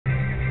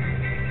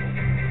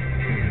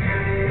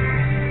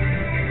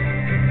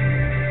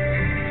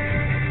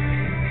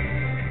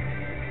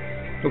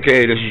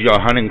Okay, this is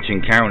your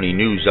Huntingdon County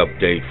news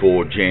update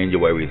for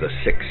January the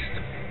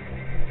 6th.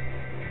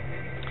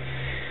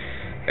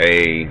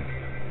 A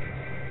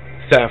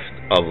theft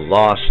of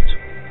lost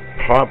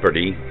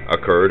property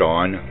occurred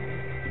on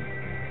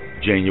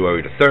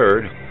January the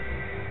 3rd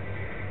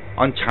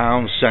on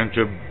Town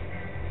Center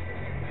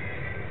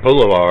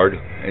Boulevard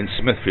in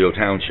Smithfield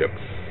Township.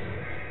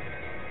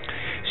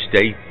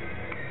 State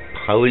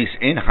police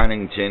in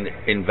Huntingdon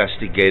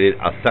investigated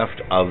a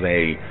theft of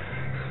a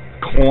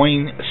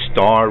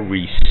Coinstar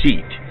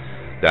receipt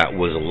that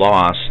was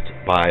lost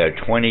by a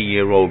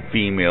 20-year-old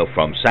female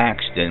from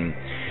Saxton,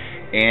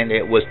 and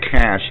it was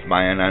cashed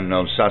by an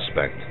unknown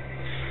suspect.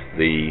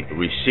 The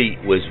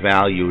receipt was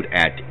valued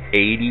at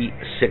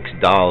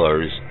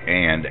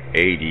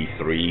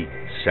 $86.83.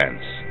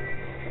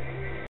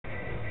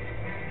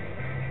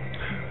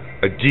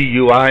 A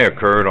DUI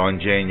occurred on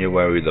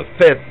January the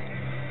 5th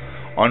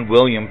on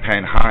William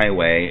Penn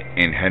Highway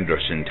in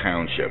Henderson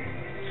Township.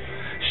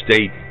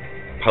 State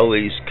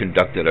police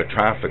conducted a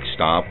traffic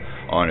stop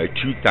on a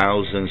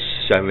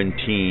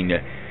 2017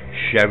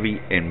 Chevy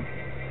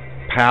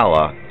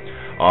Impala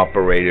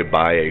operated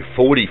by a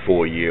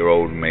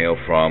 44-year-old male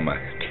from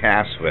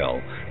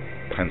Cassville,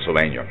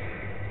 Pennsylvania.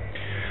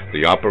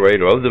 The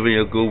operator of the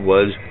vehicle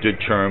was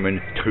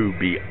determined to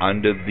be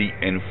under the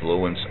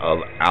influence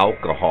of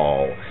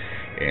alcohol,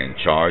 and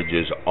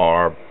charges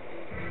are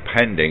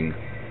pending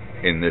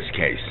in this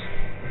case.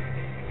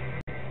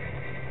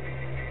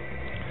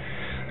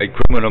 A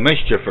criminal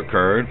mischief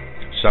occurred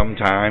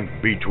sometime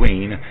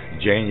between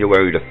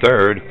January the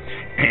 3rd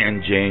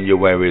and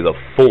January the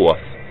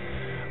 4th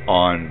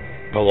on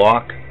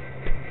Block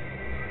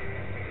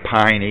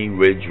Piney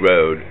Ridge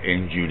Road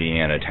in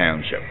Juliana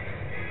Township.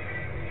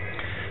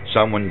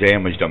 Someone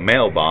damaged a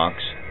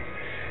mailbox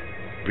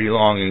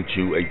belonging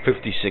to a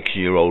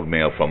 56-year-old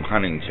male from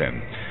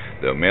Huntingdon.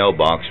 The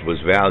mailbox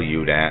was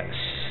valued at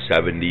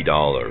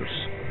 $70.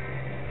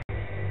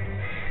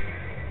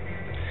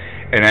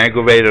 An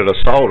aggravated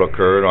assault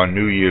occurred on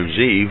New Year's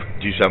Eve,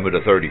 December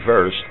the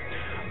 31st,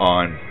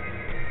 on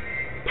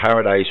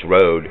Paradise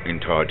Road in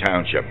Tar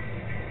Township.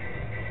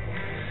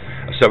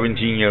 A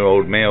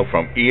 17-year-old male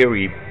from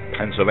Erie,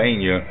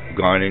 Pennsylvania,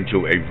 got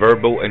into a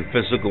verbal and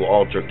physical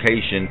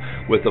altercation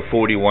with a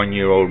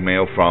 41-year-old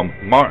male from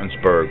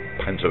Martinsburg,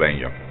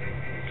 Pennsylvania.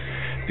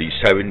 The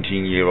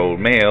 17-year-old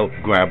male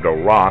grabbed a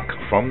rock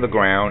from the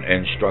ground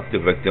and struck the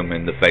victim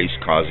in the face,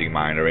 causing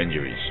minor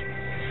injuries.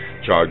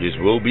 Charges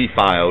will be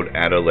filed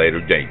at a later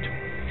date.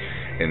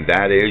 And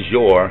that is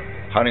your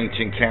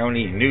Huntingdon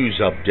County news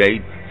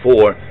update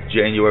for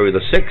January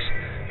the 6th.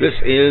 This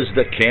is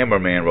the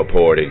cameraman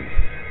reporting.